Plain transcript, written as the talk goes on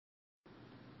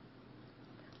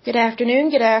Good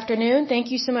afternoon. Good afternoon. Thank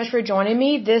you so much for joining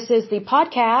me. This is the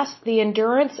podcast, The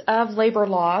Endurance of Labor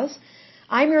Laws.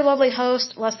 I'm your lovely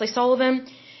host, Leslie Sullivan,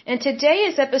 and today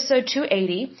is episode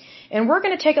 280, and we're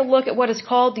going to take a look at what is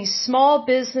called the Small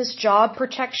Business Job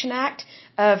Protection Act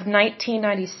of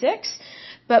 1996.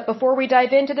 But before we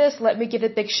dive into this, let me give a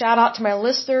big shout out to my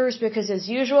listeners because as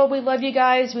usual, we love you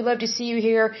guys. We love to see you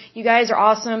here. You guys are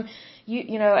awesome.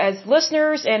 You know, as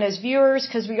listeners and as viewers,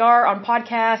 because we are on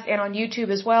podcast and on YouTube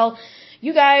as well,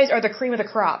 you guys are the cream of the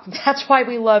crop. That's why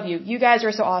we love you. You guys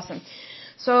are so awesome.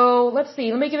 So let's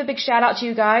see. Let me give a big shout out to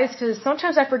you guys because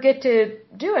sometimes I forget to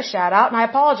do a shout out and I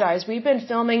apologize. We've been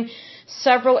filming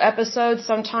several episodes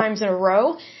sometimes in a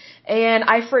row and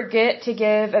I forget to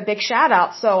give a big shout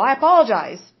out. So I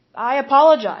apologize.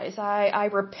 I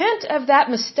repent of that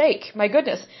mistake. My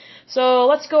goodness. So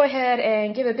let's go ahead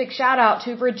and give a big shout out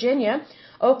to Virginia,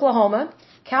 Oklahoma,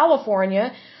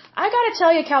 California. I gotta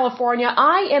tell you, California,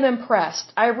 I am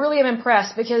impressed. I really am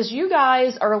impressed because you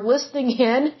guys are listening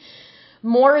in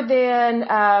more than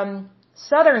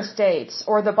southern states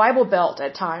or the Bible Belt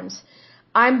at times.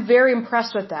 I'm very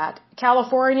impressed with that.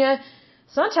 California,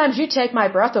 sometimes you take my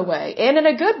breath away, and in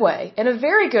a good way, in a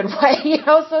very good way,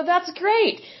 so that's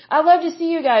great. I love to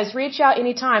see you guys. Reach out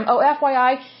anytime. Oh,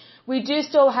 FYI, we do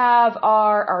still have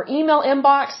our email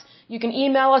inbox. You can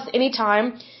email us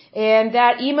anytime. And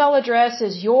that email address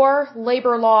is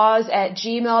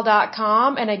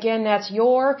yourlaborlaws@gmail.com. And again, that's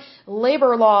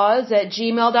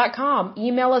yourlaborlaws@gmail.com.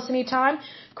 Email us anytime.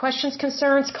 Questions,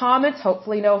 concerns, comments,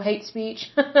 hopefully no hate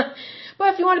speech. But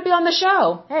if you want to be on the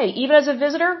show, hey, even as a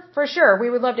visitor, for sure,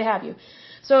 we would love to have you.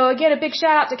 So again, a big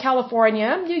shout out to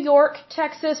California, New York,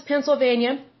 Texas,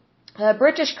 Pennsylvania,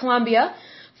 British Columbia,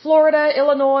 Florida,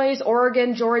 Illinois,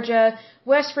 Oregon, Georgia,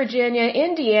 West Virginia,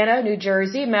 Indiana, New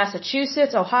Jersey,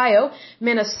 Massachusetts, Ohio,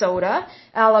 Minnesota,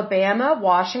 Alabama,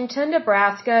 Washington,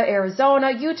 Nebraska,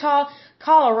 Arizona, Utah,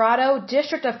 Colorado,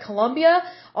 District of Columbia,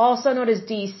 also known as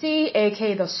DC,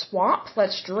 aka the Swamp.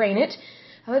 Let's drain it.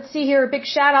 Let's see here. A big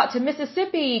shout out to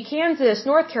Mississippi, Kansas,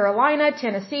 North Carolina,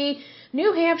 Tennessee,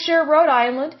 New Hampshire, Rhode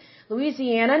Island,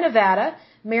 Louisiana, Nevada,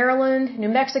 Maryland, New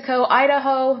Mexico,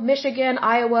 Idaho, Michigan,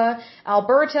 Iowa,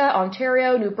 Alberta,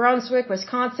 Ontario, New Brunswick,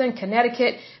 Wisconsin,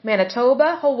 Connecticut,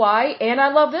 Manitoba, Hawaii, and I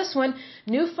love this one,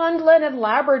 Newfoundland and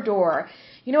Labrador.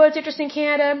 You know what's interesting,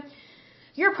 Canada?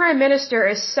 Your Prime Minister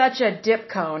is such a dip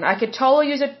cone. I could totally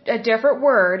use a different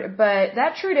word, but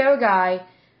that Trudeau guy,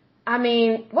 I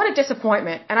mean, what a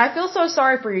disappointment. And I feel so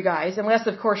sorry for you guys, unless,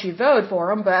 of course, you voted for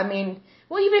him, but I mean,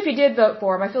 well, even if you did vote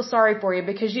for him, I feel sorry for you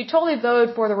because you totally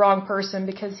voted for the wrong person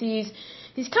because he's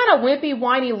kind of wimpy,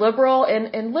 whiny liberal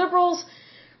and liberals,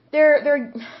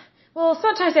 well,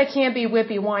 sometimes they can be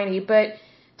wimpy, whiny, but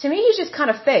to me, he's just kind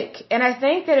of fake. And I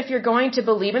think that if you're going to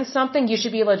believe in something, you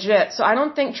should be legit. So I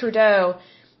don't think Trudeau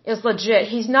is legit.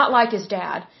 He's not like his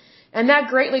dad. And that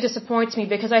greatly disappoints me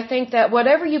because I think that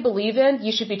whatever you believe in,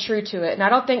 you should be true to it. And I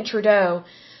don't think Trudeau,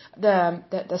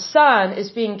 the son, is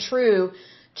being true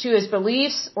to his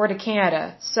beliefs or to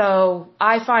Canada. So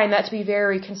I find that to be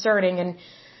very concerning. And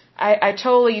I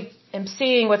totally am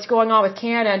seeing what's going on with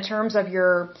Canada in terms of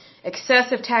your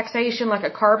excessive taxation, like a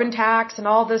carbon tax and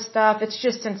all this stuff. It's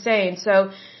just insane.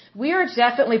 So we are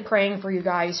definitely praying for you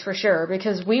guys for sure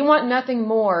because we want nothing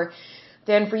more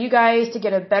than for you guys to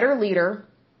get a better leader.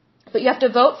 But you have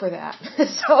to vote for that.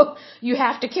 So you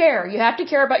have to care. You have to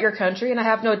care about your country. And I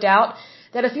have no doubt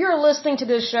that if you're listening to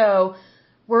this show,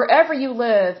 wherever you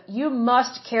live, you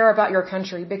must care about your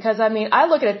country. Because, I mean, I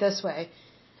look at it this way.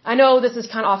 I know this is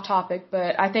kind of off topic,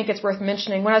 but I think it's worth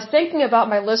mentioning. When I was thinking about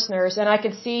my listeners, and I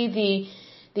could see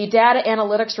the data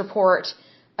analytics report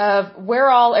of where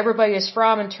all everybody is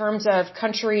from in terms of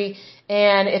country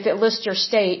and if it lists your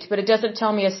state, but it doesn't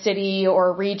tell me a city or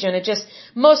a region. It just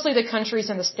mostly the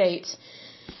countries and the states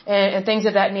and things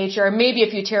of that nature, or maybe a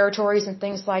few territories and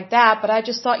things like that. But I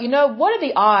just thought, what are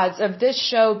the odds of this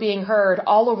show being heard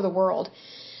all over the world?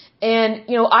 And,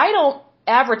 I don't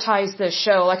advertise this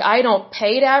show. Like, I don't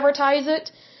pay to advertise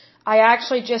it. I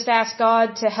actually just ask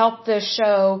God to help this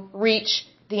show reach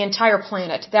the entire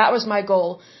planet. That was my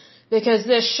goal. Because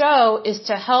this show is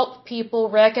to help people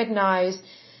recognize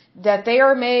that they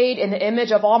are made in the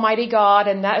image of Almighty God,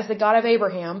 and that is the God of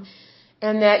Abraham,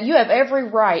 and that you have every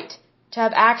right to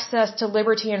have access to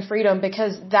liberty and freedom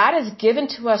because that is given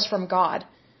to us from God.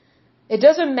 It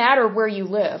doesn't matter where you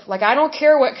live. Like, I don't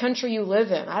care what country you live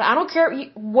in. I don't care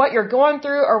what you're going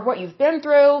through or what you've been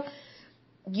through.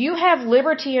 You have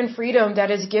liberty and freedom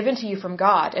that is given to you from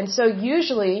God. And so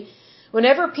usually,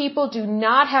 whenever people do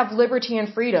not have liberty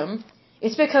and freedom,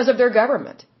 it's because of their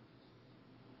government.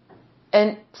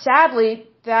 And sadly,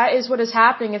 that is what is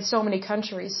happening in so many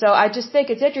countries. So I just think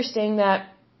it's interesting that,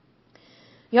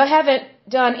 I haven't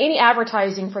done any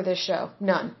advertising for this show.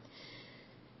 None.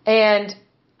 And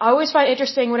I always find it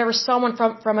interesting whenever someone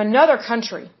from another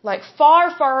country, like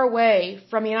far, far away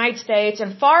from the United States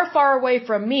and far, far away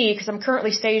from me, because I'm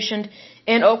currently stationed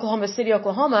in Oklahoma City,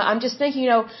 Oklahoma, I'm just thinking,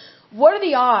 what are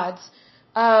the odds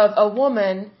of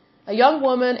a young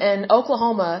woman in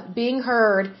Oklahoma being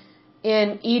heard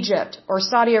in Egypt or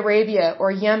Saudi Arabia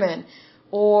or Yemen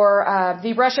or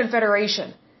the Russian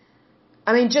Federation?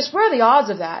 I mean, just what are the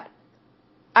odds of that?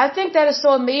 I think that is so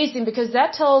amazing because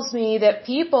that tells me that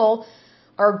people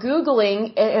are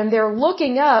Googling and they're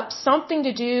looking up something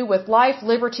to do with life,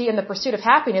 liberty, and the pursuit of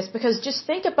happiness, because just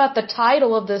think about the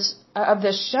title of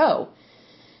this show.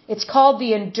 It's called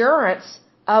The Endurance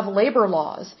of Labor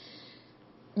Laws,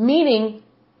 meaning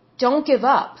don't give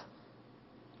up.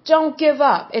 Don't give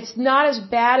up. It's not as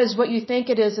bad as what you think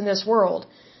it is in this world.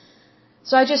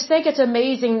 So I just think it's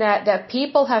amazing that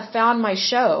people have found my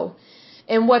show.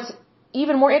 And what's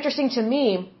even more interesting to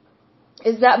me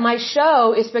is that my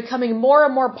show is becoming more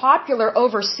and more popular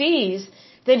overseas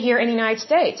than here in the United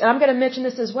States. And I'm going to mention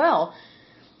this as well.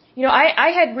 I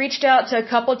had reached out to a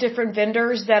couple of different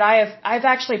vendors that I've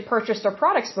actually purchased their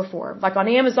products before, like on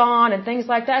Amazon and things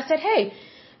like that. I said, hey,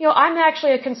 I'm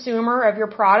actually a consumer of your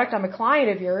product. I'm a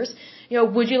client of yours.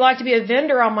 Would you like to be a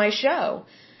vendor on my show?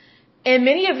 And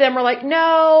many of them are like,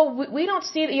 no, we don't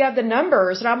see that you have the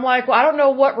numbers. And I'm like, well, I don't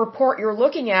know what report you're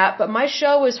looking at, but my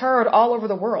show is heard all over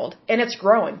the world, and it's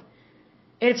growing.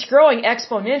 And it's growing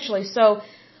exponentially. So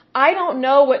I don't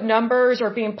know what numbers are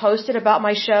being posted about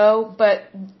my show, but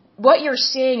what you're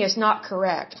seeing is not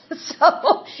correct. So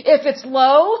if it's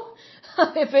low,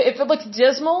 if it looks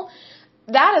dismal,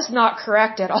 that is not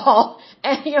correct at all.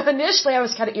 And initially I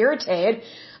was kind of irritated.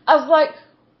 I was like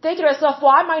thinking to myself,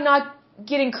 why am I not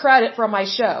getting credit from my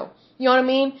show? You know what I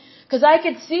mean? Because I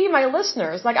could see my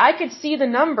listeners, like I could see the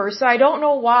numbers, so I don't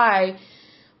know why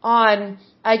on,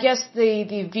 I guess,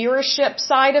 the viewership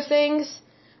side of things,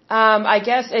 I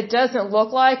guess it doesn't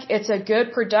look like it's a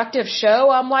good productive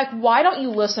show. I'm like, why don't you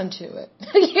listen to it?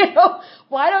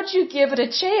 Why don't you give it a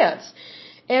chance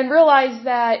and realize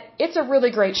that it's a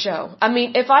really great show? I mean,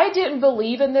 if I didn't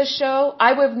believe in this show,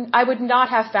 I would not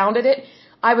have founded it.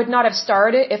 I would not have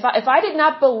started. If I did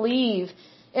not believe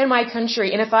in my country,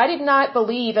 and if I did not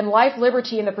believe in life,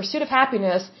 liberty, and the pursuit of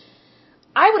happiness,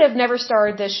 I would have never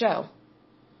started this show.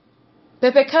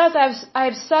 But because I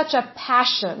have such a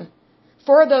passion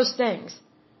for those things,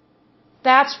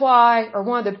 that's why, or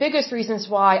one of the biggest reasons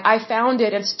why, I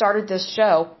founded and started this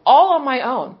show all on my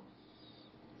own.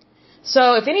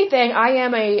 So if anything, I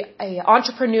am a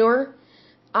entrepreneur.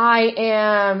 I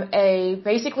am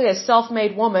basically a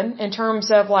self-made woman in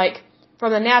terms of like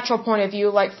from the natural point of view,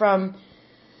 like from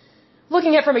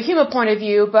looking at it from a human point of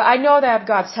view, but I know that I have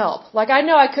God's help. Like I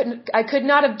know I could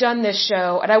not have done this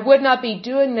show, and I would not be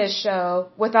doing this show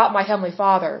without my Heavenly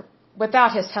Father,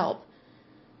 without His help.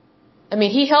 I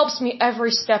mean, He helps me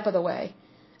every step of the way.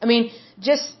 I mean,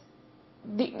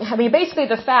 basically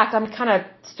the fact I'm kind of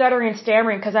stuttering and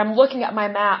stammering because I'm looking at my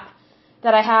map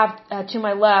that I have to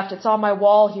my left. It's on my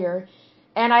wall here.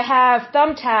 And I have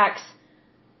thumbtacks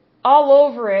all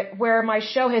over it where my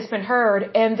show has been heard.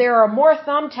 And there are more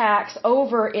thumbtacks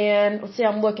over in,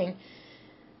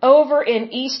 over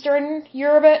in Eastern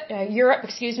Europe,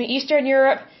 Eastern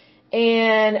Europe,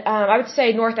 and I would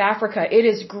say North Africa. It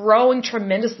is growing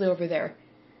tremendously over there.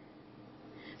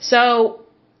 So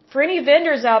for any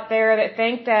vendors out there that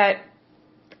think that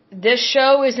this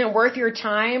show isn't worth your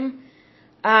time,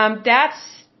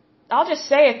 I'll just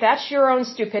say it, that's your own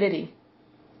stupidity.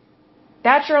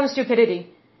 That's your own stupidity.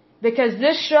 Because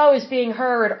this show is being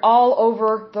heard all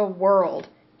over the world.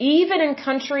 Even in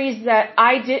countries that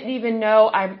I didn't even know,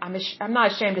 I'm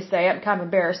not ashamed to say it, I'm kind of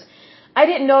embarrassed. I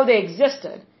didn't know they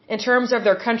existed in terms of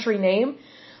their country name.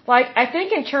 Like, I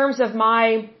think in terms of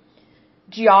my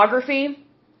geography,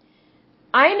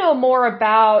 I know more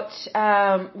about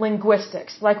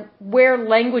linguistics, like where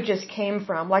languages came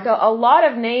from. Like a lot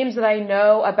of names that I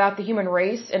know about the human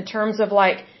race in terms of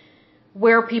like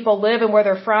where people live and where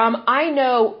they're from, I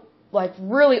know like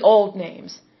really old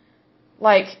names,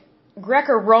 like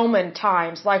Greco-Roman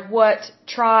times, like what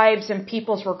tribes and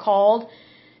peoples were called.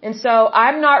 And so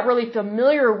I'm not really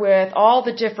familiar with all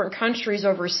the different countries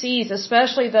overseas,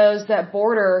 especially those that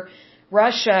border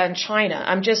Russia and China.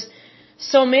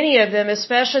 So many of them,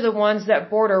 especially the ones that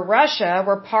border Russia,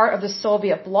 were part of the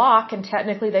Soviet bloc, and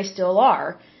technically they still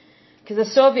are. Because the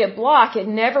Soviet bloc, it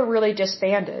never really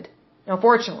disbanded,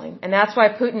 unfortunately. And that's why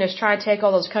Putin is trying to take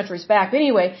all those countries back. But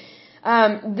anyway,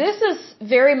 This is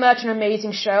very much an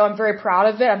amazing show. I'm very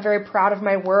proud of it. I'm very proud of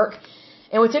my work.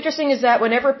 And what's interesting is that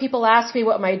whenever people ask me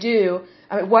what I do,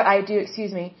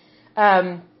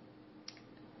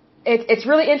 it's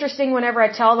really interesting whenever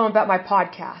I tell them about my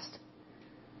podcast.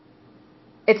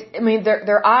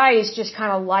 Their eyes just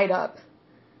kind of light up.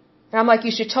 And I'm like,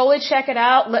 you should totally check it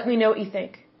out. Let me know what you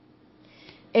think.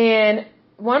 And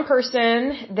one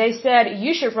person, they said,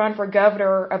 you should run for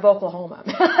governor of Oklahoma.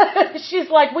 She's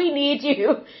like, we need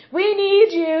you. We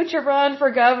need you to run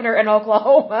for governor in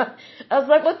Oklahoma. I was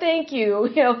like, well, thank you.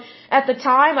 At the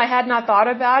time, I had not thought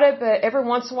about it, but every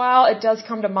once in a while, it does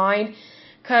come to mind.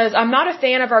 Because I'm not a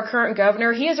fan of our current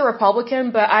governor. He is a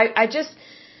Republican, but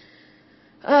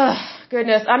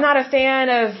goodness, I'm not a fan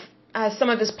of some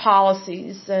of his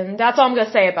policies, and that's all I'm going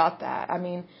to say about that.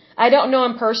 I don't know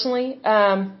him personally,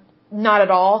 not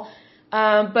at all,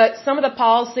 but some of the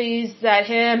policies that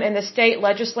him and the state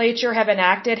legislature have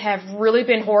enacted have really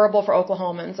been horrible for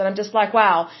Oklahomans, and I'm just like,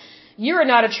 wow, you're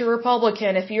not a true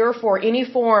Republican if you're for any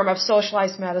form of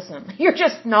socialized medicine. You're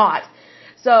just not.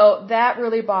 So that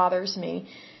really bothers me.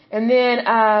 And then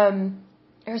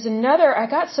I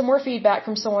got some more feedback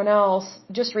from someone else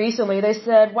just recently. They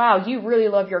said, wow, you really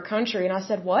love your country. And I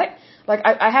said, what?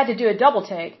 I had to do a double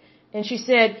take. And she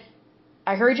said,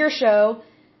 I heard your show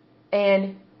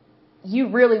and you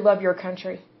really love your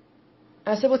country.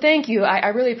 I said, well, thank you. I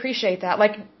really appreciate that.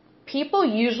 People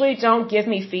usually don't give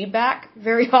me feedback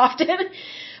very often.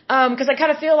 Because I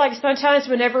kind of feel like sometimes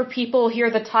whenever people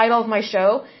hear the title of my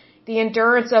show, The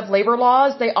Endurance of Labor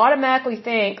Laws, they automatically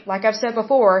think, like I've said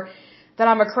before, that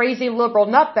I'm a crazy liberal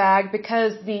nutbag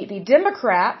because the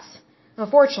Democrats,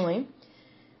 unfortunately,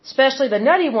 especially the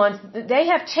nutty ones, they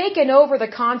have taken over the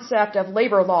concept of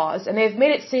labor laws and they've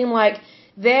made it seem like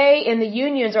they and the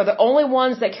unions are the only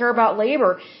ones that care about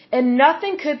labor, and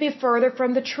nothing could be further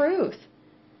from the truth.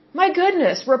 My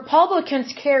goodness,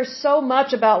 Republicans care so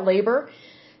much about labor.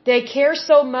 They care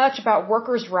so much about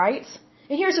workers' rights.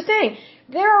 And here's the thing,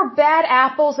 there are bad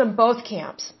apples in both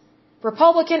camps,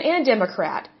 Republican and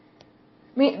Democrat.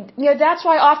 That's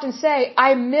why I often say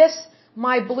I miss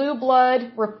my blue blood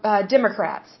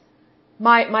Democrats.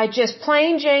 My just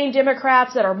plain Jane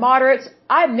Democrats that are moderates.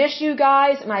 I miss you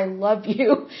guys and I love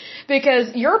you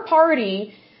because your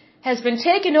party has been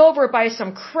taken over by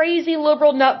some crazy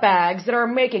liberal nutbags that are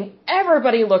making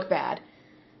everybody look bad.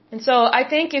 And so I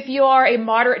think if you are a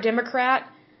moderate Democrat,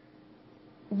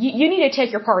 you need to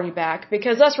take your party back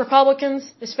because us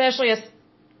Republicans, especially us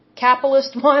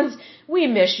capitalist ones, we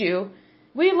miss you.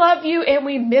 We love you and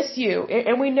we miss you.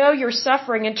 And we know you're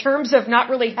suffering in terms of not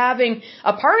really having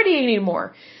a party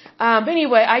anymore. But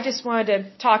anyway, I just wanted to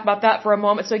talk about that for a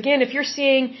moment. So again, if you're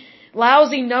seeing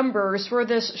lousy numbers for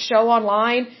this show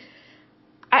online,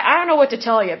 I don't know what to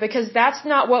tell you because that's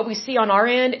not what we see on our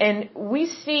end. And we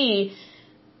see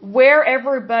where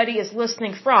everybody is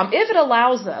listening from, if it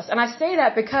allows us. And I say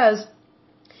that because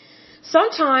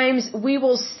sometimes we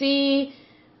will see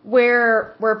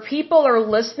where people are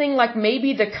listening, like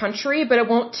maybe the country, but it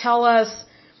won't tell us,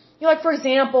 for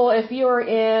example, if you're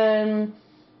in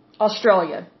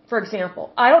Australia, for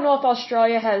example, I don't know if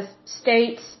Australia has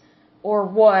states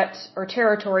or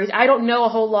territories. I don't know a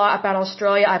whole lot about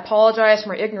Australia. I apologize for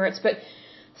my ignorance, but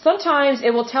sometimes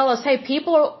it will tell us, hey,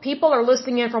 people are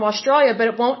listening in from Australia, but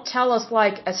it won't tell us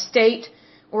like a state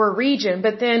or a region.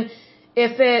 But then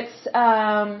if it's,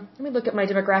 let me look at my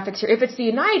demographics here. If it's the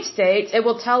United States, it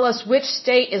will tell us which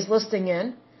state is listening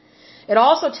in. It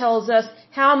also tells us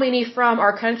how many from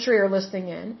our country are listening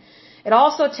in. It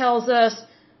also tells us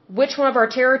which one of our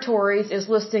territories is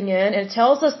listening in, and it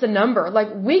tells us the number.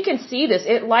 We can see this.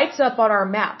 It lights up on our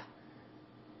map,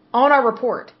 on our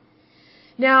report.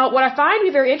 Now, what I find to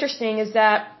be very interesting is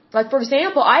that, for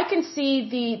example, I can see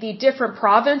the different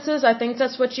provinces. I think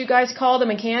that's what you guys call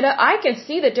them in Canada. I can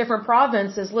see the different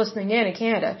provinces listening in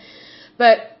Canada.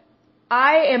 But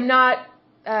I am not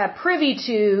privy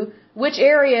to which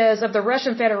areas of the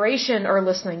Russian Federation are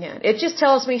listening in. It just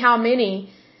tells me how many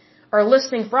are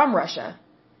listening from Russia.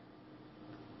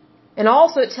 And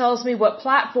also it tells me what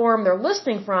platform they're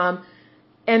listening from.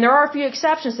 And there are a few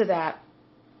exceptions to that.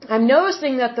 I'm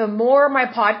noticing that the more my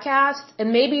podcast,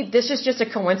 and maybe this is just a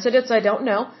coincidence, I don't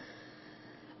know.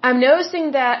 I'm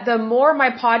noticing that the more my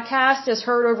podcast is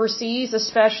heard overseas,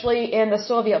 especially in the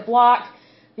Soviet bloc,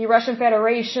 the Russian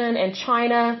Federation, and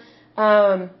China,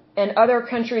 and other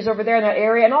countries over there in that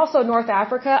area, and also North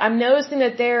Africa, I'm noticing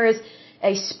that there is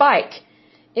a spike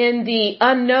in the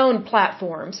unknown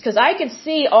platforms, because I can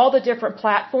see all the different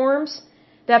platforms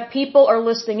that people are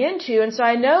listening into, and so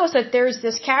I notice that there's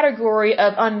this category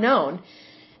of unknown.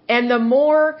 And the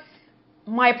more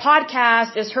my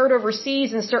podcast is heard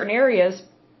overseas in certain areas,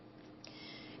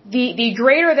 the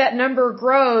greater that number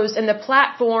grows in the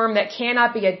platform that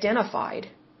cannot be identified.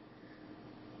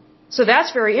 So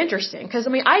that's very interesting, because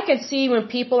I can see when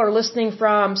people are listening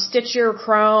from Stitcher,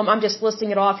 Chrome, I'm just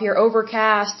listing it off here,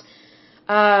 Overcast,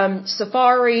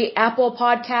 Safari, Apple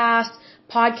Podcast,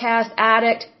 Podcast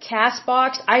Addict,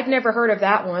 Castbox. I've never heard of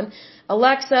that one.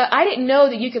 Alexa, I didn't know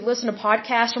that you could listen to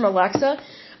podcasts from Alexa.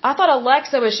 I thought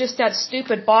Alexa was just that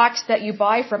stupid box that you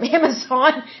buy from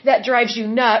Amazon that drives you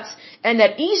nuts and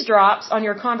that eavesdrops on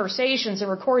your conversations and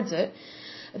records it.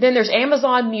 Then there's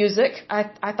Amazon Music.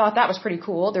 I thought that was pretty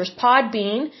cool. There's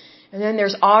Podbean, and then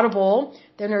there's Audible,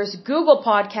 then there's Google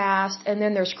Podcast, and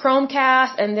then there's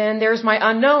Chromecast, and then there's my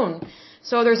unknown.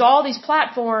 So there's all these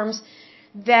platforms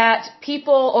that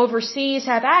people overseas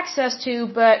have access to,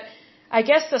 but I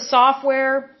guess the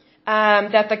software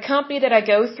that the company that I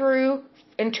go through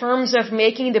in terms of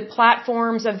making the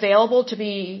platforms available to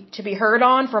be heard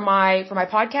on for my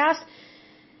podcast,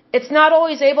 it's not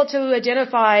always able to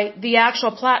identify the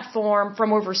actual platform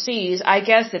from overseas. I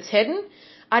guess it's hidden.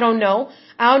 I don't know.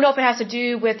 I don't know if it has to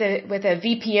do with a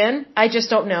VPN. I just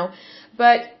don't know.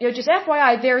 But, just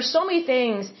FYI, there are so many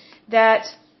things that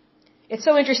it's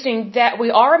so interesting that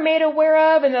we are made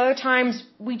aware of, and other times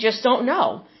we just don't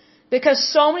know. Because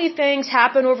so many things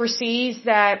happen overseas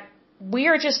that we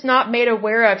are just not made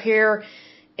aware of here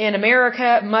in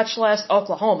America, much less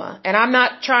Oklahoma. And I'm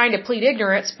not trying to plead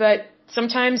ignorance, but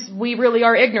sometimes we really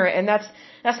are ignorant, and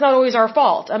that's not always our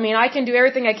fault. I can do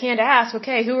everything I can to ask,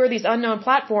 okay, who are these unknown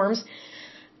platforms?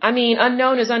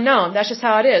 Unknown is unknown. That's just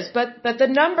how it is. But the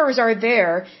numbers are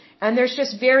there, and there's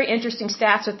just very interesting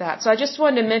stats with that. So I just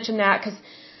wanted to mention that because,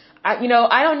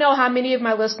 I don't know how many of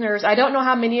my listeners, I don't know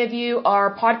how many of you are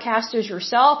podcasters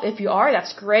yourself. If you are,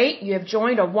 that's great. You have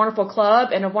joined a wonderful club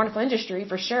and a wonderful industry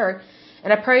for sure.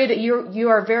 And I pray that you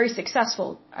are very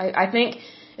successful. I think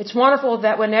it's wonderful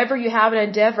that whenever you have an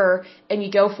endeavor and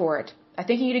you go for it. I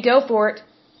think you need to go for it.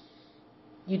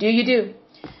 You do.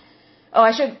 Oh,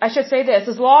 I should say this.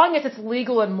 As long as it's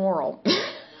legal and moral.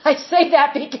 I say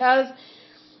that because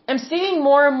I'm seeing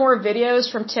more and more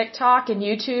videos from TikTok and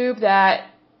YouTube that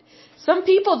some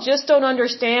people just don't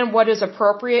understand what is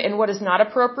appropriate and what is not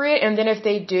appropriate. And then if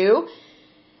they do,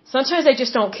 sometimes they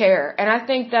just don't care. And I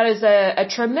think that is a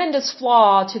tremendous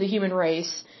flaw to the human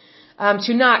race.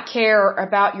 To not care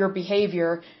about your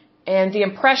behavior and the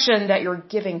impression that you're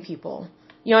giving people.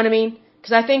 You know what I mean?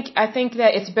 Because I think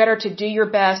that it's better to do your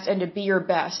best and to be your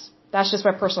best. That's just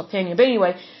my personal opinion. But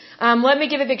anyway, let me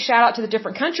give a big shout out to the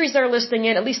different countries that are listening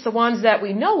in, at least the ones that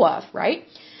we know of, right?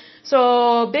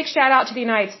 So big shout out to the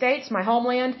United States, my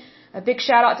homeland. A big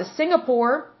shout out to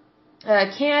Singapore,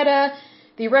 Canada,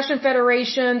 the Russian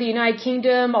Federation, the United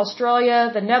Kingdom,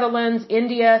 Australia, the Netherlands,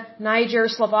 India, Niger,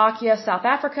 Slovakia, South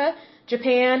Africa,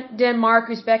 Japan, Denmark,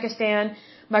 Uzbekistan,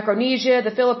 Micronesia,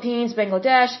 the Philippines,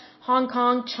 Bangladesh, Hong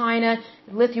Kong, China,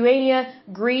 Lithuania,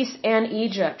 Greece, and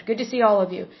Egypt. Good to see all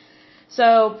of you.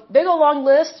 So, big old long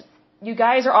list. You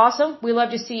guys are awesome. We love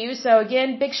to see you. So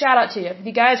again, big shout out to you.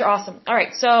 You guys are awesome.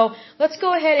 Alright, so let's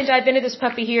go ahead and dive into this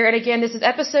puppy here. And again, this is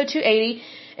episode 280.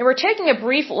 And we're taking a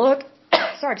brief look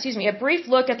a brief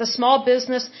look at the Small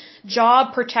Business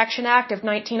Job Protection Act of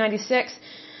 1996.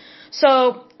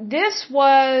 So this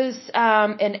was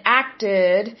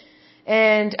enacted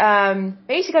and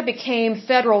basically became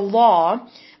federal law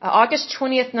August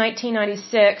 20th,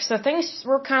 1996. So things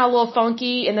were kind of a little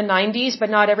funky in the 90s,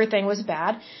 but not everything was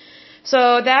bad.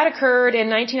 So that occurred in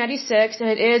 1996, and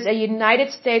it is a United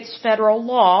States federal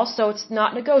law, so it's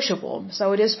not negotiable.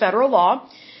 So it is federal law.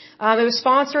 It was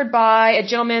sponsored by a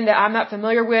gentleman that I'm not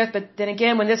familiar with, but then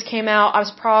again, when this came out, I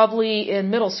was probably in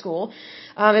middle school.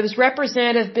 It was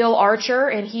Representative Bill Archer,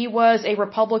 and he was a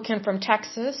Republican from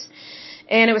Texas.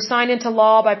 And it was signed into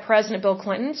law by President Bill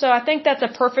Clinton. So I think that's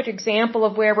a perfect example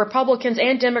of where Republicans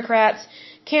and Democrats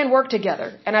can work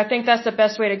together. And I think that's the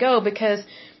best way to go because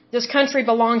this country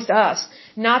belongs to us,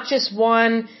 not just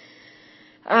one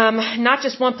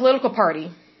political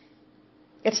party.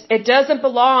 It doesn't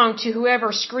belong to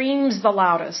whoever screams the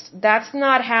loudest. That's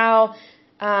not how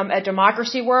a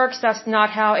democracy works. That's not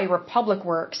how a republic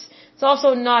works. It's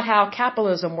also not how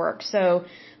capitalism works. So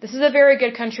this is a very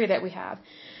good country that we have.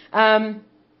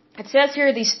 It says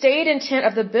here the state intent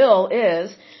of the bill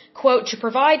is, quote, to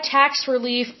provide tax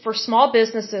relief for small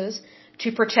businesses,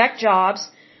 to protect jobs,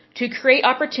 to create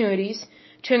opportunities,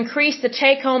 to increase the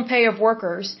take-home pay of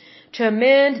workers, to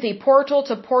amend the Portal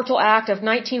to Portal Act of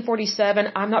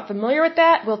 1947. I'm not familiar with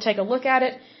that. We'll take a look at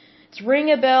it. It's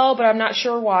ringing a bell, but I'm not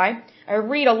sure why. I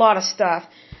read a lot of stuff.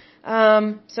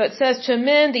 So it says to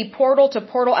amend the Portal to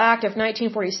Portal Act of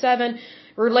 1947,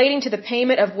 relating to the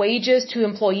payment of wages to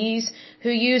employees who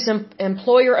use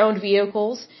employer-owned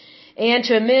vehicles, and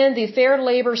to amend the Fair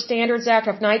Labor Standards Act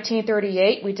of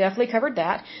 1938, we definitely covered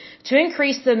that, to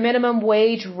increase the minimum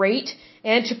wage rate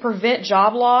and to prevent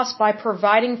job loss by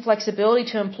providing flexibility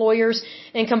to employers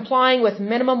in complying with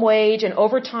minimum wage and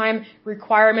overtime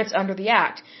requirements under the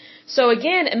Act. So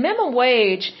again, a minimum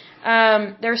wage,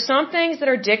 there's some things that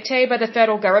are dictated by the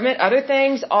federal government, other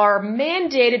things are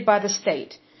mandated by the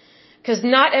state. Because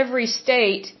not every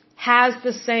state has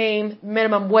the same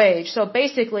minimum wage. So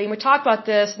basically, and we talked about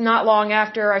this not long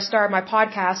after I started my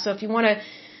podcast, so if you want to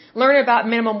learn about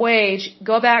minimum wage,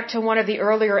 go back to one of the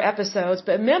earlier episodes.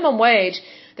 But minimum wage,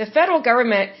 the federal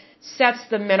government sets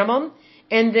the minimum,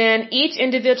 and then each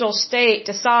individual state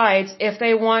decides if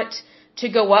they want to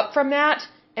go up from that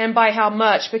and by how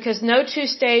much, because no two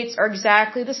states are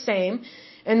exactly the same.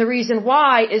 And the reason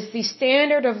why is the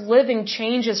standard of living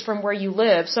changes from where you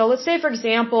live. So let's say, for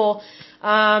example,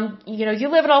 you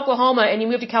live in Oklahoma and you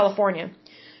move to California.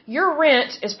 Your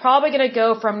rent is probably going to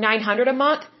go from $900 a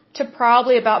month to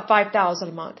probably about $5,000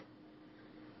 a month.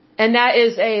 And that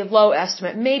is a low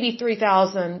estimate. Maybe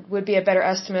 $3,000 would be a better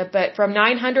estimate, but from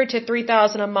 $900 to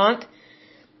 $3,000 a month,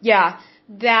 yeah,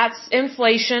 that's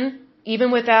inflation.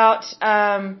 Even without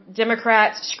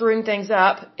Democrats screwing things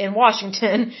up in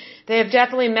Washington, they have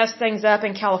definitely messed things up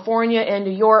in California and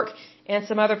New York and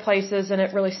some other places, and it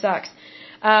really sucks.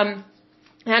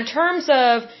 In terms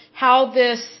of how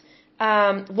this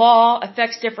law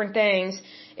affects different things,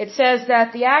 it says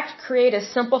that the Act create a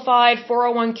simplified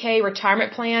 401k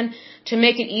retirement plan to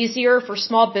make it easier for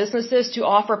small businesses to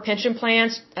offer pension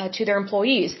plans to their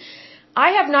employees. I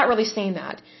have not really seen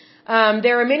that.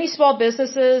 There are many small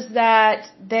businesses that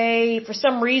they, for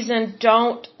some reason,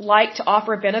 don't like to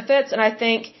offer benefits, and I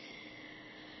think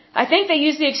they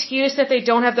use the excuse that they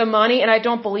don't have the money, and I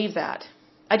don't believe that.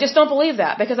 I just don't believe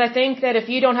that, because I think that if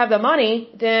you don't have the money,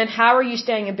 then how are you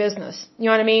staying in business? You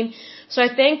know what I mean? So I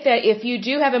think that if you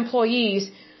do have employees,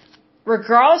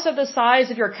 regardless of the size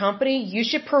of your company, you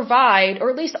should provide, or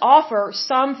at least offer,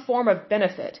 some form of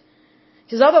benefit.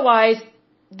 Because otherwise,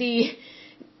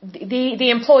 the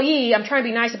employee, I'm trying to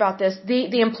be nice about this,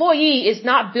 the employee is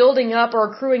not building up or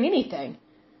accruing anything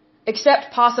except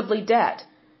possibly debt.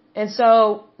 And so,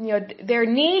 there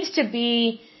needs to be,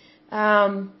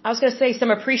 I was going to say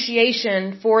some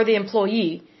appreciation for the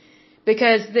employee,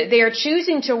 because they are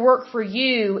choosing to work for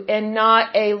you and not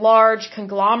a large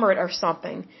conglomerate or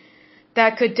something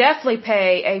that could definitely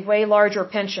pay a way larger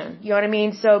pension. You know what I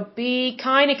mean? So be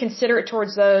kind and considerate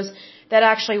towards those that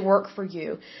actually work for you.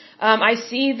 I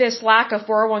see this lack of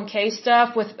 401k stuff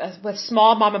with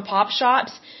small mom and pop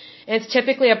shops. And it's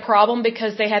typically a problem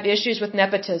because they have issues with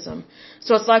nepotism. So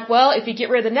it's like, well, if you get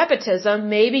rid of the nepotism,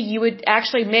 maybe you would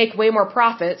actually make way more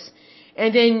profits. And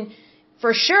then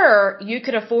for sure, you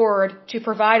could afford to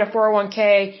provide a 401k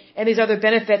and these other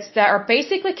benefits that are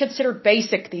basically considered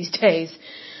basic these days.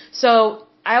 So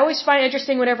I always find it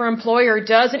interesting whenever an employer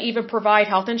doesn't even provide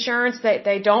health insurance,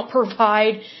 they don't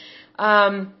provide,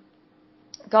 I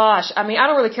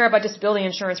don't really care about disability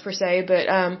insurance per se, but,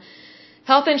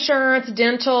 health insurance,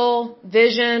 dental,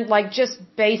 vision, like just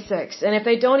basics. And if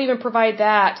they don't even provide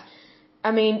that,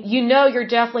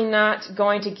 you're definitely not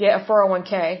going to get a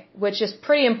 401k, which is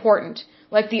pretty important.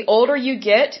 Like the older you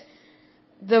get,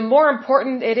 the more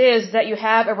important it is that you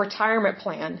have a retirement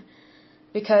plan.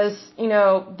 Because,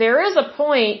 there is a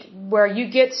point where you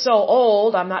get so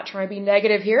old, I'm not trying to be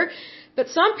negative here, but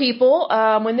some people,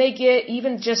 when they get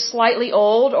even just slightly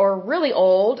old or really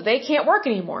old, they can't work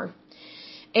anymore.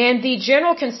 And the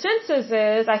general consensus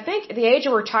is, I think the age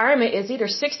of retirement is either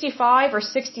 65 or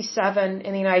 67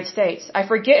 in the United States. I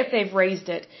forget if they've raised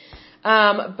it.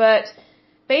 But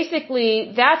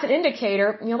basically, that's an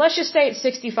indicator. Let's just say it's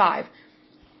 65.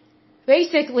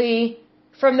 Basically,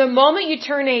 from the moment you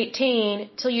turn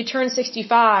 18 till you turn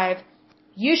 65,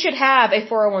 you should have a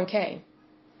 401k.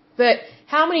 But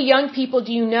how many young people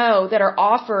do you know that are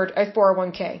offered a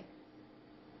 401k?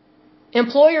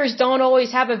 Employers don't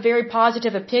always have a very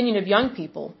positive opinion of young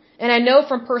people. And I know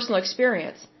from personal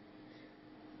experience.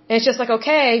 And it's just like,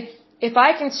 okay, if I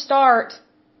can start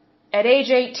at age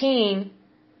 18,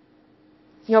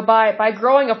 by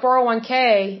growing a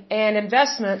 401k and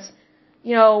investments,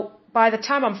 by the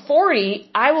time I'm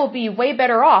 40, I will be way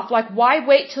better off. Like, why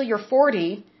wait till you're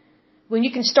 40 when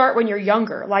you can start when you're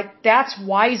younger? Like, that's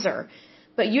wiser.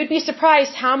 But you'd be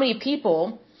surprised how many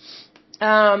people,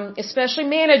 especially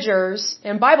managers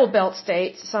in Bible Belt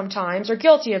states sometimes, are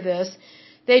guilty of this.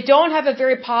 They don't have a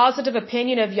very positive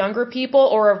opinion of younger people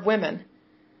or of women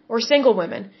or single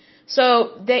women. So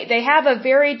they have a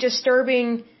very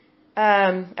disturbing,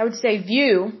 I would say,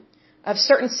 view of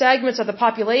certain segments of the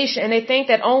population, and they think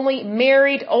that only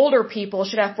married older people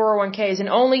should have 401ks and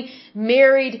only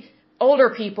married older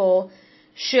people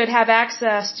should have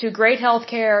access to great health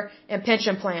care and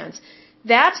pension plans.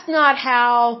 That's not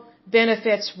how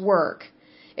benefits work.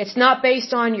 It's not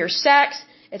based on your sex.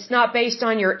 It's not based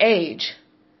on your age.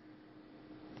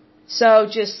 So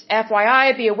just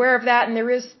FYI, be aware of that.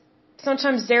 And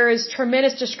sometimes there is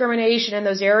tremendous discrimination in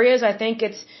those areas. I think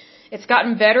it's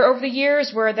gotten better over the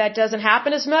years where that doesn't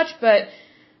happen as much, but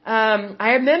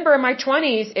I remember in my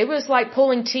 20s, it was like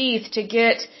pulling teeth to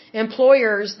get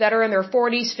employers that are in their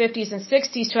 40s, 50s, and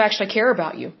 60s to actually care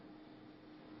about you.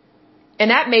 And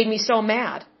that made me so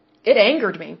mad. It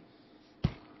angered me.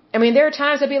 I mean, there are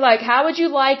times I'd be like, how would you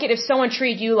like it if someone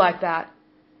treated you like that?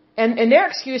 And their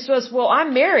excuse was, well,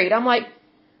 I'm married. I'm like,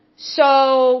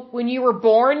 so when you were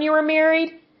born, you were married?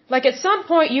 Like at some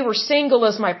point you were single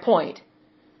is my point.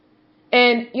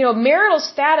 And, marital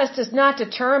status does not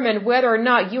determine whether or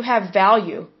not you have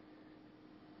value.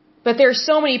 But there are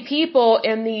so many people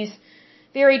in these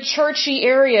very churchy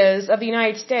areas of the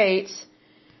United States.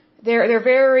 They're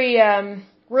very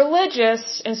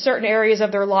religious in certain areas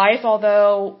of their life,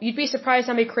 although you'd be surprised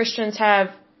how many Christians have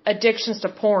addictions to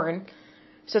porn.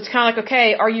 So it's kind of like,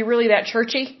 okay, are you really that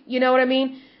churchy? You know what I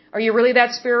mean? Are you really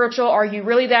that spiritual? Are you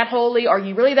really that holy? Are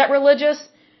you really that religious?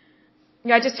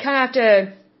 I just kind of have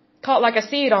to call it like I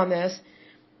see it on this.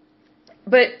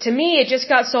 But to me, it just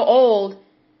got so old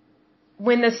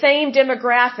when the same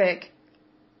demographic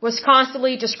was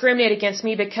constantly discriminated against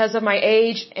me because of my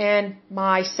age and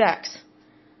my sex.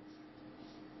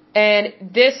 And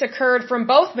this occurred from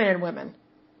both men and women.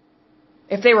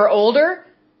 If they were older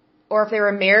or if they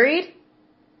were married,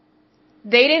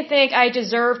 they didn't think I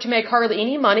deserved to make hardly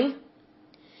any money.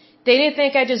 They didn't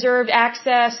think I deserved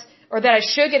access or that I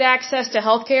should get access to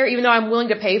health care even though I'm willing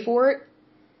to pay for it.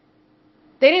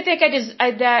 They didn't think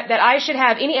that I should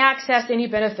have any access to any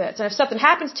benefits. And if something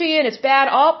happens to you and it's bad,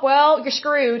 oh, well, you're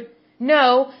screwed.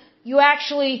 No, you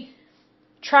actually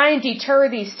try and deter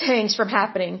these things from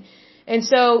happening. And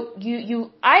so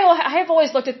I have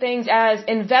always looked at things as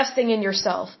investing in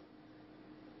yourself.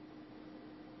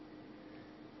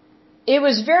 It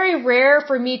was very rare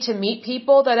for me to meet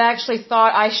people that actually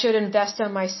thought I should invest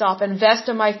in myself, invest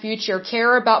in my future,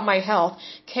 care about my health,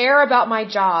 care about my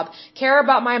job, care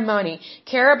about my money,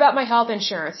 care about my health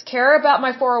insurance, care about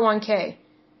my 401k,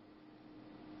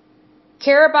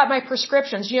 care about my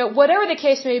prescriptions, whatever the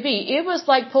case may be. It was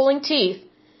like pulling teeth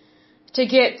to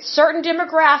get certain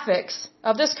demographics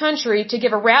of this country to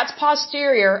give a rat's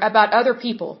posterior about other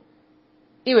people.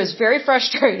 It was very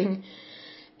frustrating.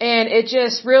 And it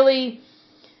just really,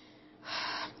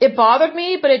 it bothered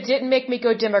me, but it didn't make me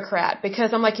go Democrat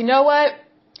because I'm like, you know what?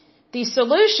 The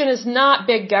solution is not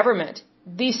big government.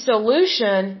 The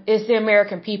solution is the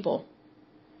American people.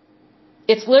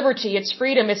 It's liberty, it's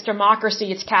freedom, it's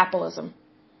democracy, it's capitalism.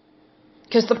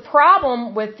 Because the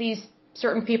problem with these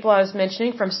certain people I was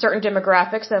mentioning from certain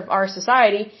demographics of our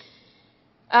society,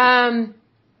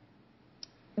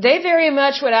 they very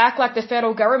much would act like the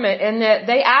federal government in that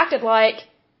they acted like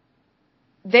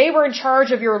they were in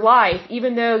charge of your life,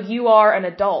 even though you are an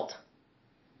adult.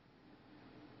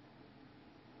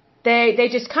 They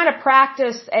just kind of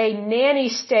practice a nanny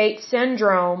state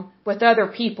syndrome with other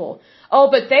people.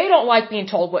 Oh, but they don't like being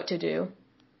told what to do.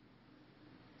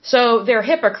 So they're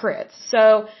hypocrites.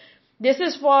 So this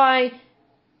is why,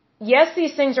 yes,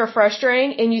 these things are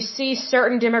frustrating, and you see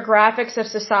certain demographics of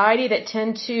society that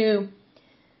tend to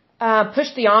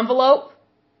push the envelope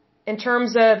in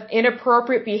terms of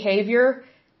inappropriate behavior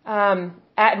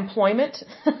at employment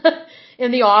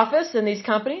in the office in these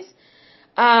companies.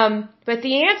 But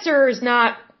the answer is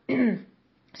not,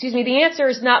 the answer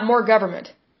is not more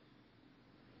government.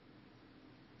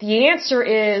 The answer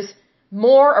is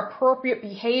more appropriate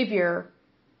behavior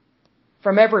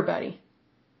from everybody.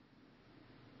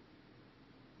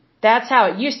 That's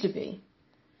how it used to be.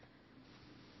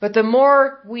 But the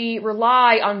more we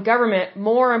rely on government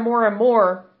more and more and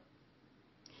more,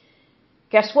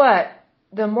 guess what?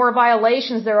 The more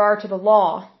violations there are to the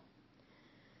law.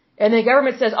 And the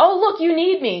government says, oh, look, you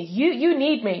need me. You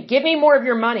need me. Give me more of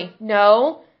your money.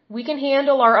 No, we can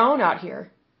handle our own out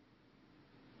here.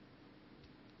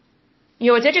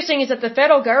 What's interesting is that the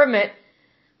federal government,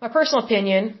 my personal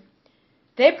opinion,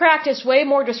 they practice way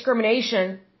more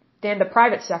discrimination than the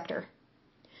private sector.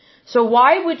 So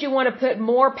why would you want to put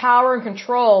more power and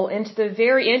control into the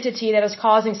very entity that is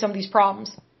causing some of these problems?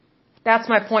 That's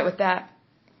my point with that.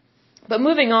 But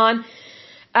moving on,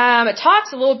 it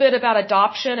talks a little bit about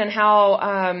adoption and how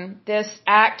this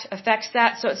act affects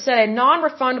that. So it said a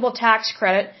non-refundable tax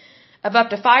credit of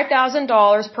up to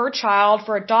 $5,000 per child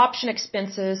for adoption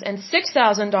expenses and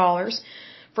 $6,000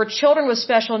 for children with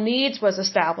special needs was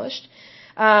established,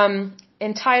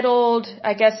 entitled,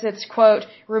 I guess it's, quote,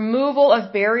 removal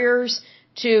of barriers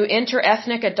to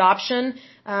inter-ethnic adoption.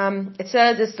 It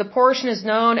says the portion is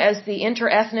known as the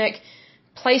Inter-Ethnic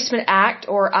Placement Act,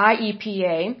 or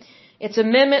IEPA. Its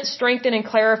amendment strengthened and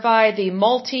clarified the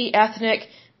Multi-Ethnic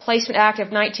Placement Act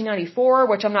of 1994,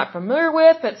 which I'm not familiar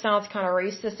with, but sounds kind of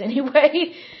racist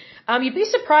anyway. You'd be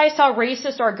surprised how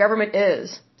racist our government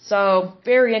is. So,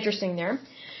 very interesting there.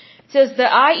 It says the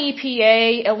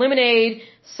IEPA eliminated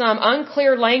some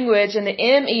unclear language in the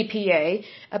MEPA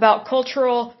about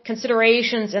cultural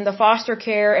considerations in the foster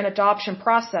care and adoption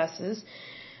processes.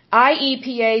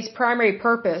 IEPA's primary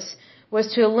purpose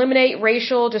was to eliminate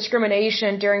racial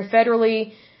discrimination during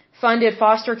federally funded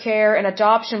foster care and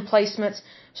adoption placements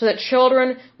so that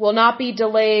children will not be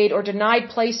delayed or denied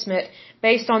placement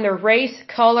based on their race,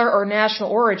 color, or national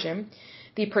origin.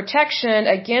 The protection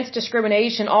against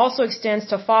discrimination also extends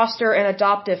to foster and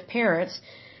adoptive parents.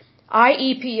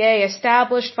 IEPA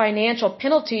established financial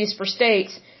penalties for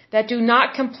states that do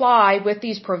not comply with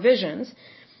these provisions.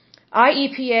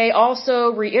 IEPA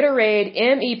also reiterated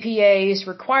MEPA's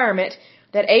requirement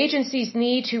that agencies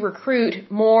need to recruit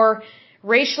more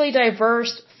racially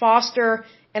diverse foster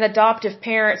and adoptive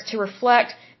parents to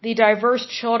reflect the diverse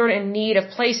children in need of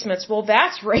placements. Well,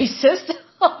 that's racist.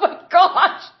 Oh my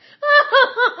gosh.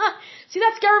 See,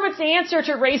 that's government's answer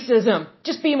to racism.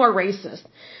 Just be more racist.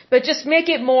 But just make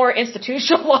it more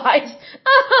institutionalized.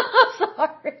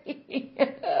 Sorry.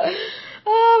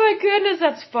 Oh my goodness,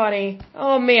 that's funny.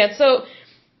 Oh man. So,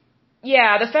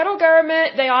 yeah, the federal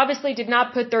government, they obviously did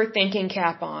not put their thinking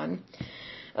cap on.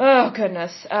 Oh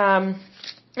goodness.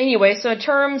 Anyway, so in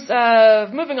terms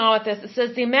of moving on with this, it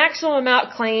says the maximum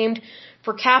amount claimed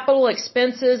for capital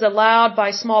expenses allowed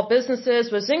by small businesses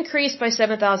was increased by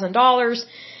 $7,000.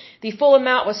 The full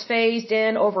amount was phased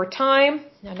in over time.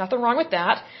 Now, nothing wrong with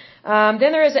that.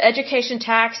 Then there is an education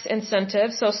tax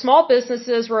incentive. So small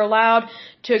businesses were allowed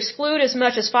to exclude as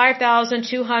much as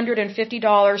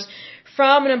 $5,250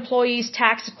 from an employee's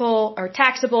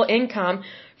taxable income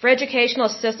for educational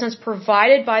assistance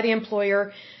provided by the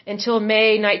employer until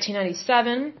May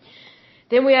 1997.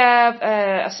 Then we have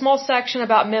a small section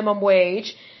about minimum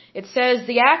wage. It says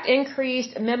the act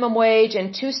increased minimum wage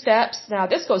in 2 steps. Now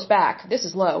this goes back. This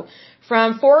is low.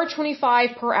 From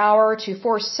 $4.25 per hour to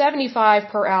 $4.75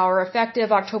 per hour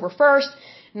effective October 1st,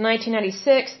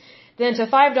 1996. Then to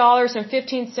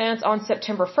 $5.15 on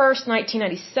September 1st,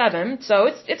 1997. So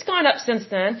it's gone up since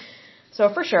then. So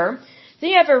for sure. Then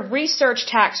you have a research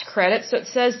tax credit. So it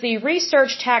says the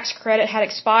research tax credit had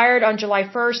expired on July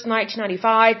 1st,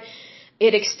 1995.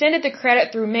 It extended the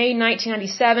credit through May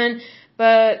 1997,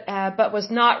 but was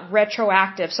not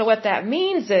retroactive. So what that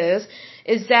means is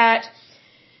that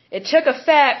it took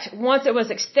effect once it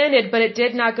was extended, but it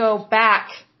did not go back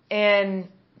and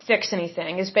fix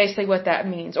anything, is basically what that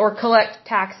means, or collect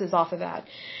taxes off of that.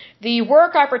 The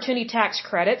work opportunity tax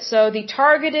credit, so the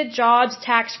targeted jobs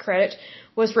tax credit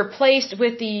was replaced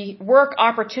with the work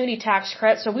opportunity tax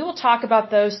credit, so we will talk about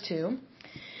those two.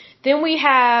 Then we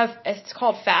have, it's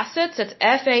called FASITs, it's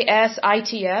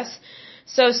FASITS.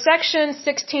 So Section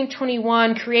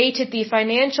 1621 created the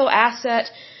Financial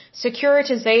Asset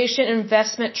Securitization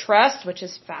Investment Trust, which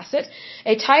is FASIT,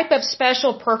 a type of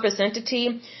special purpose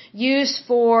entity used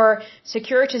for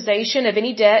securitization of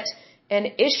any debt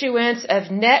and issuance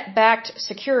of net-backed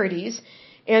securities.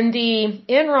 In the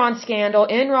Enron scandal,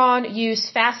 Enron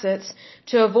used FASITs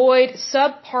to avoid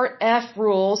Subpart F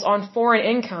rules on foreign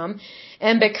income,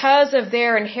 and because of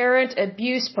their inherent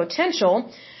abuse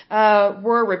potential,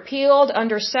 were repealed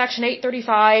under Section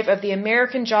 835 of the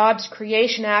American Jobs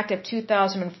Creation Act of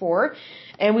 2004,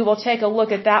 and we will take a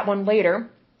look at that one later.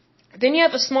 Then you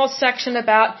have a small section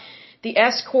about the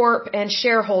S Corp and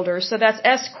shareholders, so that's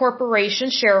S Corporation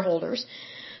shareholders.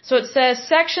 So it says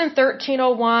Section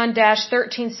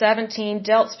 1301-1317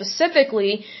 dealt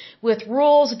specifically with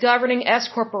rules governing S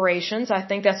corporations. I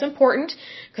think that's important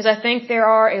because I think there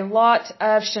are a lot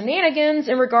of shenanigans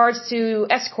in regards to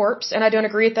S corps, and I don't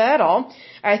agree with that at all.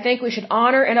 I think we should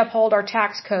honor and uphold our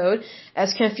tax code,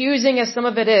 as confusing as some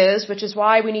of it is, which is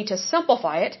why we need to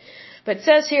simplify it. But it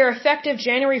says here, effective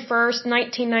January 1st,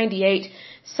 1998,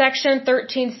 Section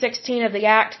 1316 of the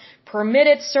Act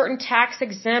permitted certain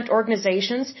tax-exempt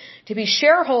organizations to be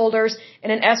shareholders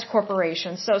in an S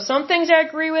corporation. So some things I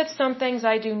agree with, some things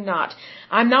I do not.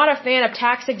 I'm not a fan of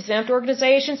tax-exempt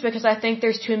organizations because I think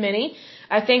there's too many.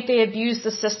 I think they abuse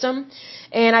the system.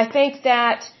 And I think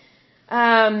that,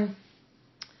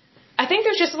 I think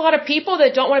there's just a lot of people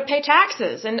that don't want to pay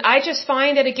taxes, and I just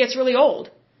find that it gets really old.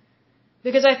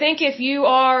 Because I think if you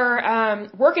are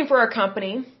working for a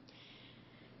company,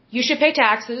 you should pay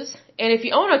taxes, and if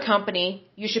you own a company,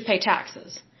 you should pay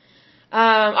taxes.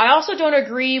 I also don't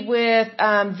agree with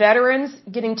veterans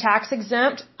getting tax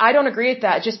exempt. I don't agree with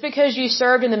that. Just because you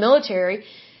served in the military,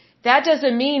 that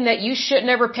doesn't mean that you should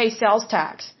never pay sales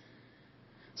tax.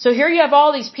 So here you have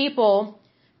all these people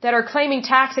that are claiming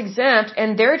tax exempt,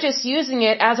 and they're just using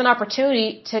it as an opportunity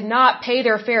to not pay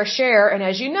their fair share. And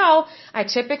as you know, I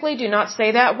typically do not say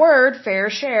that word, fair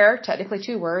share, technically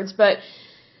 2 words, but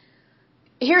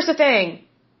here's the thing.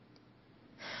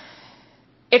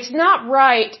 It's not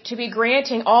right to be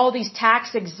granting all these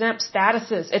tax exempt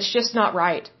statuses. It's just not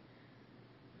right.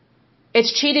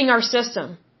 It's cheating our system.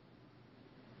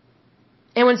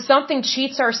 And when something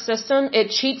cheats our system, it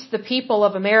cheats the people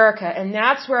of America. And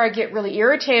that's where I get really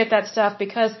irritated at that stuff,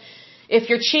 because if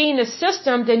you're cheating the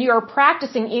system, then you are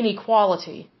practicing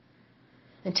inequality.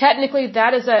 And technically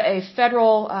that is a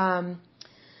federal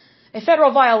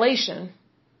violation.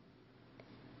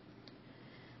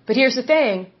 But here's the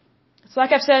thing. It's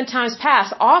like I've said in times past,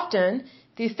 often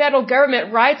the federal government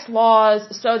writes laws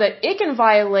so that it can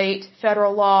violate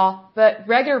federal law, but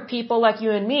regular people like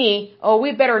you and me, we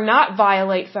better not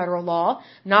violate federal law.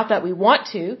 Not that we want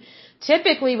to.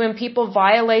 Typically, when people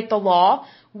violate the law,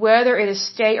 whether it is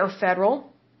state or federal,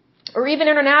 or even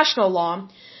international law,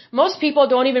 most people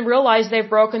don't even realize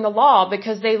they've broken the law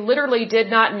because they literally did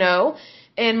not know.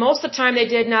 And most of the time they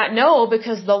did not know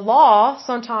because the law,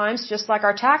 sometimes, just like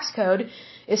our tax code,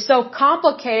 is so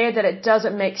complicated that it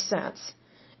doesn't make sense.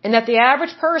 And that the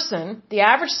average person, the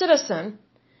average citizen,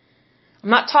 I'm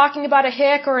not talking about a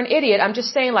hick or an idiot, I'm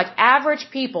just saying like average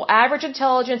people, average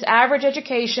intelligence, average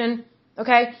education,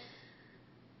 okay?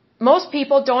 Most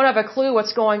people don't have a clue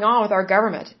what's going on with our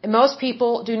government. And most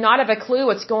people do not have a clue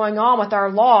what's going on with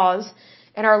our laws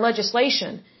and our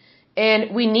legislation.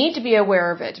 And we need to be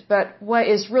aware of it. But what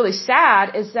is really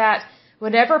sad is that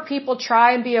whenever people try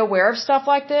and be aware of stuff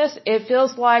like this, it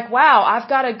feels like, wow, I've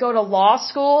got to go to law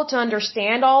school to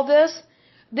understand all this.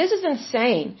 This is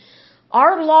insane.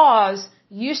 Our laws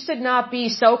used to not be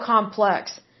so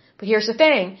complex. But here's the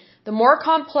thing. The more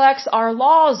complex our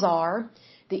laws are,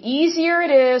 the easier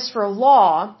it is for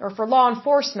law, or for law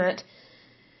enforcement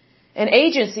and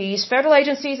agencies, federal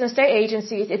agencies and state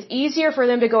agencies, it's easier for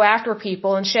them to go after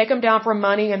people and shake them down for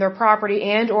money and their property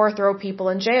and or throw people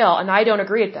in jail. And I don't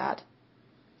agree with that.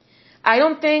 I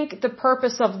don't think the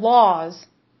purpose of laws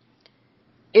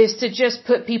is to just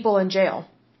put people in jail.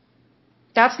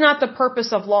 That's not the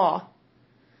purpose of law.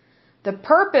 The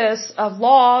purpose of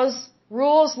laws,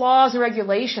 rules, laws, and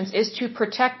regulations is to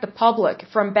protect the public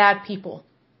from bad people.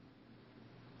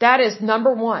 That is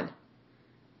number 1.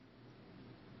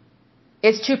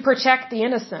 It's to protect the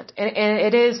innocent. And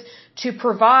it is to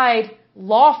provide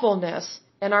lawfulness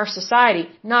in our society,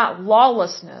 not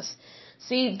lawlessness.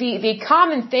 See, the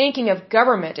common thinking of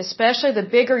government, especially the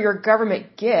bigger your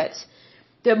government gets,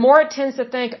 the more it tends to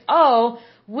think,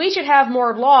 we should have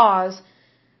more laws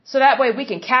so that way we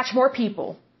can catch more people.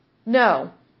 No,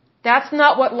 that's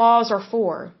not what laws are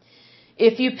for.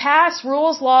 If you pass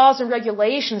rules, laws, and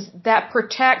regulations that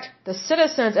protect the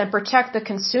citizens and protect the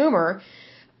consumer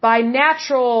by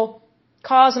natural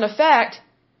cause and effect,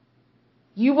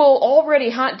 you will already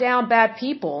hunt down bad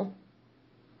people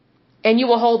and you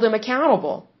will hold them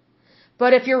accountable.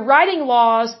 But if you're writing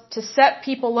laws to set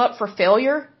people up for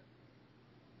failure,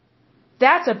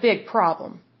 that's a big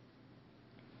problem.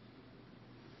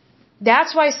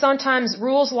 That's why sometimes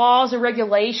rules, laws, and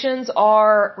regulations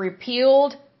are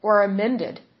repealed or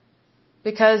amended.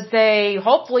 Because they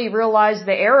hopefully realize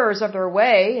the errors of their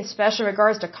way, especially in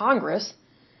regards to Congress.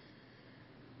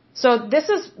 So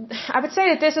I would say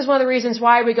that this is one of the reasons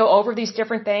why we go over these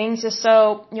different things, is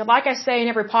so, like I say in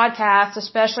every podcast,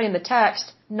 especially in the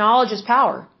text, knowledge is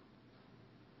power.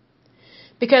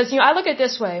 Because, I look at it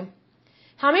this way.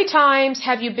 How many times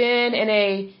have you been in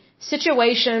a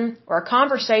situation or a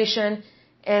conversation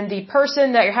and the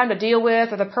person that you're having to deal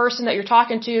with or the person that you're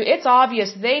talking to, it's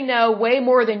obvious they know way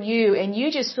more than you and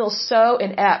you just feel so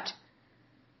inept.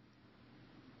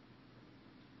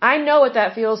 I know what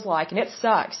that feels like, and it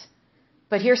sucks.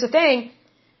 But here's the thing,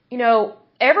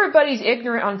 everybody's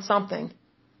ignorant on something.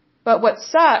 But what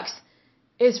sucks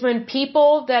is when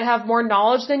people that have more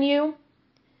knowledge than you,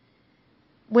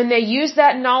 when they use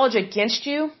that knowledge against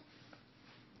you,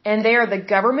 and they are the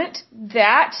government,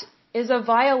 that is a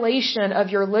violation of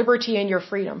your liberty and your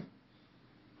freedom.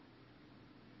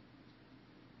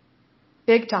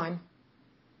 Big time.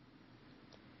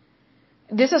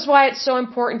 this is why it's so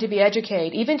important to be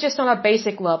educated, even just on a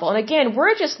basic level. And again,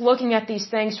 we're just looking at these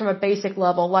things from a basic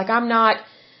level. Like, I'm not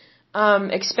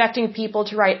expecting people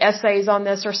to write essays on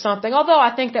this or something, although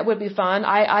I think that would be fun.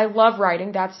 I love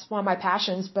writing. That's one of my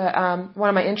passions, but one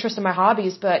of my interests and my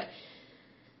hobbies. But,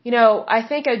 you know, I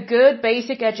think a good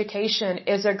basic education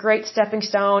is a great stepping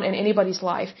stone in anybody's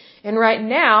life. And right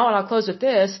now, and I'll close with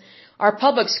this, our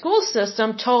public school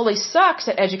system totally sucks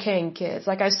at educating kids.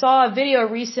 Like, I saw a video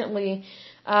recently,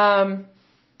 I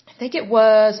think it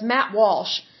was Matt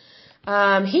Walsh.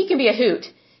 He can be a hoot.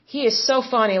 He is so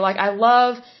funny. Like, I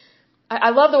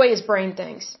love the way his brain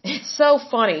thinks. It's so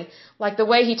funny, like the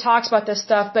way he talks about this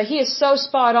stuff, but he is so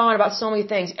spot on about so many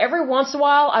things. Every once in a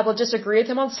while, I will disagree with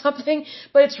him on something,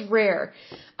 but it's rare.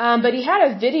 But he had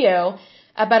a video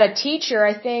about a teacher,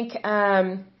 I think,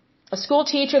 a school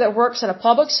teacher that works at a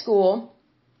public school.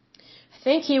 I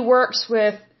think he works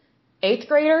with 8th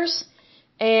graders,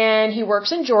 and he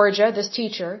works in Georgia, this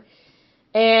teacher.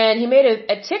 And he made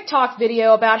a TikTok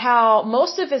video about how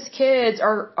most of his kids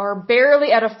are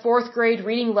barely at a 4th grade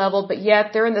reading level, but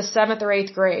yet they're in the 7th or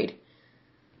 8th grade.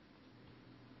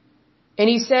 And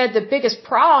he said the biggest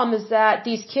problem is that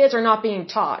these kids are not being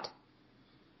taught.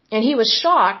 And he was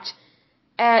shocked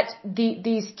at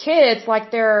these kids,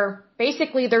 like their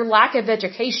lack of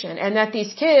education, and that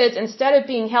these kids, instead of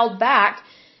being held back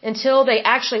until they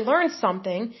actually learn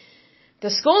something, the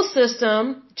school system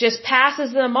just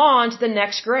passes them on to the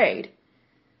next grade.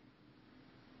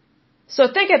 So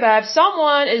think about it. If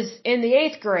someone is in the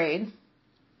 8th grade,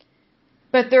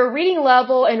 but their reading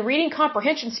level and reading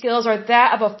comprehension skills are that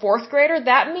of a 4th grader,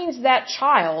 that means that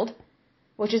child,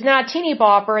 which is now a teeny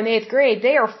bopper in the 8th grade,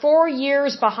 they are 4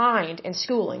 years behind in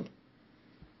schooling.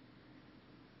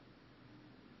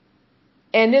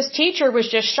 And this teacher was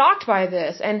just shocked by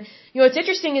this. And, you know, what's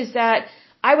interesting is that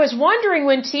I was wondering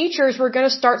when teachers were going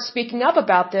to start speaking up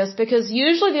about this, because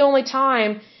usually the only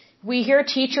time we hear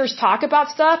teachers talk about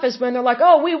stuff is when they're like,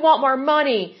 oh, we want more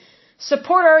money,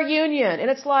 support our union. And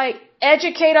it's like,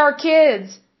 educate our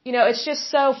kids. You know, it's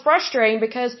just so frustrating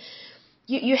because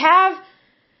you have,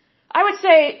 I would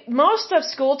say most of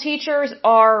school teachers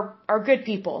are good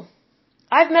people.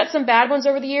 I've met some bad ones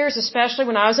over the years, especially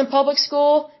when I was in public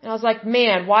school. And I was like,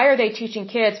 man, why are they teaching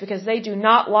kids? Because they do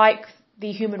not like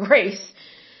the human race.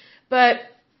 But,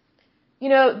 you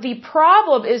know, the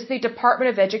problem is the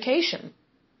Department of Education.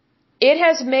 It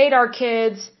has made our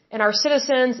kids and our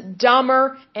citizens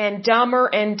dumber and dumber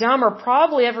and dumber,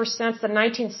 probably ever since the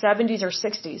 1970s or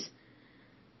 60s.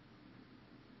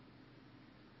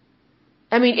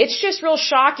 I mean, it's just real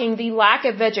shocking, the lack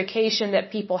of education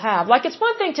that people have. Like, it's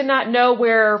one thing to not know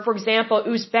where, for example,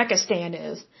 Uzbekistan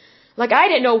is. Like, I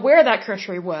didn't know where that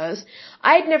country was.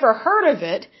 I'd never heard of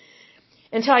it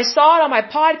until I saw it on my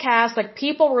podcast, like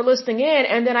people were listening in,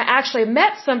 and then I actually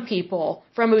met some people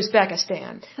from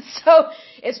Uzbekistan. So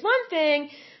it's one thing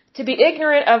to be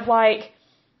ignorant of, like,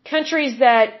 countries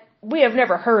that we have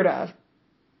never heard of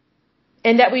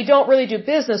and that we don't really do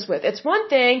business with. It's one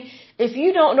thing if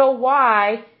you don't know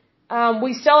why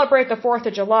we celebrate the 4th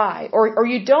of July, or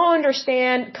you don't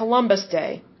understand Columbus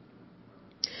Day,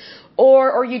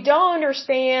 or you don't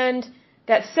understand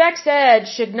that sex ed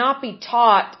should not be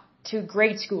taught to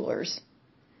grade schoolers.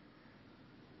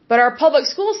 But our public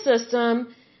school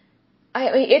system,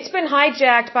 I mean, it's been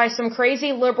hijacked by some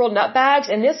crazy liberal nutbags,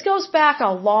 and this goes back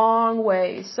a long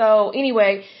way. So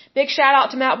anyway, big shout out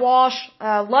to Matt Walsh.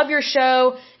 Love your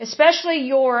show, especially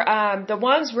your the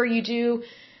ones where you do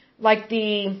like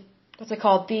the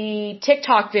the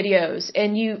TikTok videos,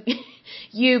 and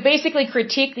you basically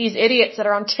critique these idiots that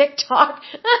are on TikTok.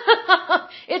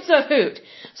 It's a hoot.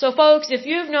 So folks, if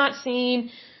you have not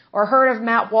seen or heard of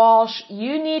Matt Walsh,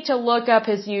 you need to look up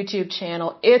his YouTube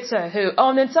channel. It's a hoot. Oh,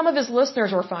 and then some of his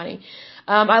listeners were funny.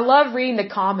 I love reading the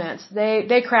comments.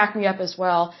 They crack me up as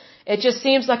well. It just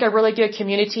seems like a really good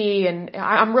community, and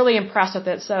I'm really impressed with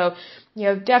it. So, you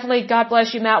know, definitely God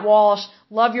bless you, Matt Walsh.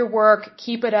 Love your work.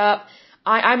 Keep it up.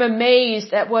 I'm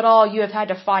amazed at what all you have had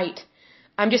to fight.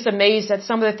 I'm just amazed at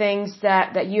some of the things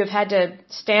that you have had to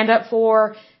stand up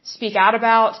for, speak out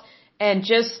about, and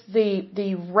just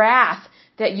the wrath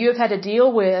that you have had to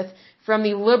deal with from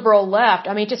the liberal left.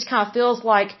 I mean, it just kind of feels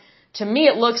like, to me,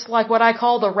 it looks like what I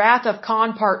call the Wrath of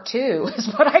Khan Part 2 is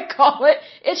what I call it.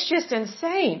 It's just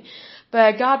insane.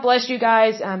 But God bless you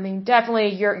guys. I mean,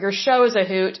 definitely your show is a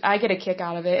hoot. I get a kick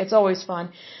out of it. It's always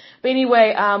fun. But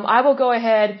anyway, I will go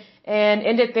ahead and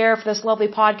end it there for this lovely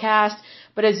podcast.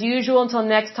 But as usual, until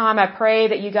next time, I pray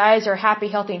that you guys are happy,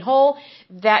 healthy, and whole,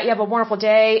 that you have a wonderful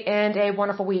day and a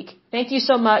wonderful week. Thank you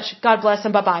so much. God bless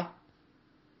and bye-bye.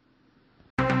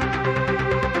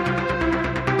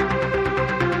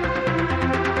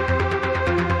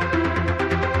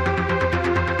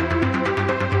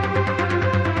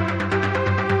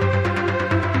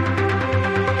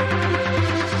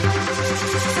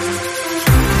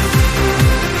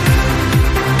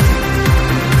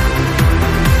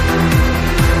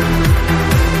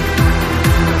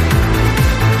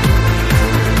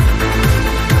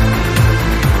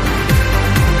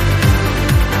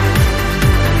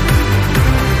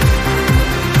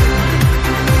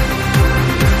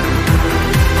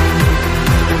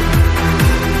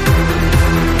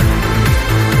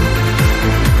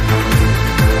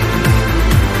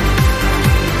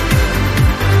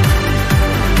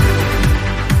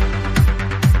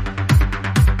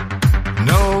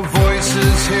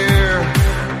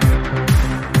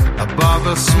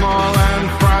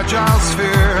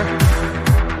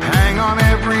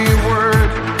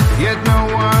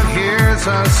 as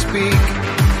I speak.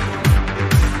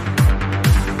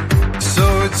 So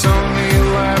it's only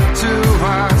left to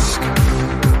ask,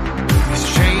 is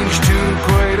change too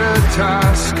great a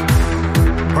task?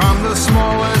 From the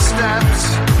smallest steps,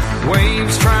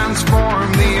 waves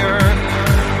transform the earth.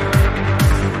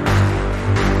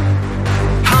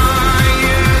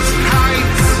 Highest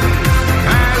heights,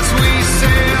 as we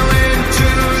sail into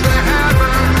the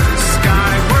heavens,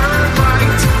 skyward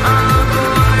light of the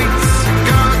lights.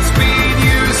 Godspeed,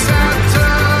 you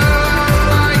satellites.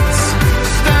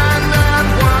 Stand and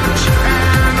watch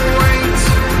and wait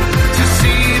to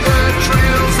see the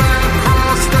trails that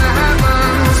cross the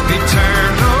heavens.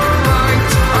 Eternal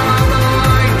light of the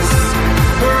lights.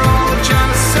 We're all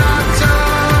just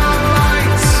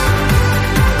satellites.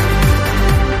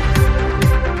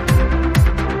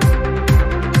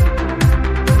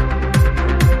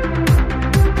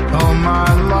 Oh my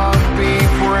love, be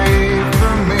brave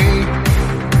for me.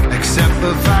 Accept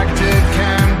the fact it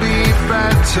can be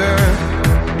better.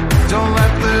 Don't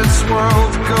let this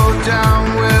world go down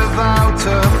without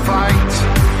a fight.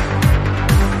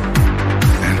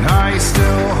 And I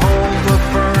still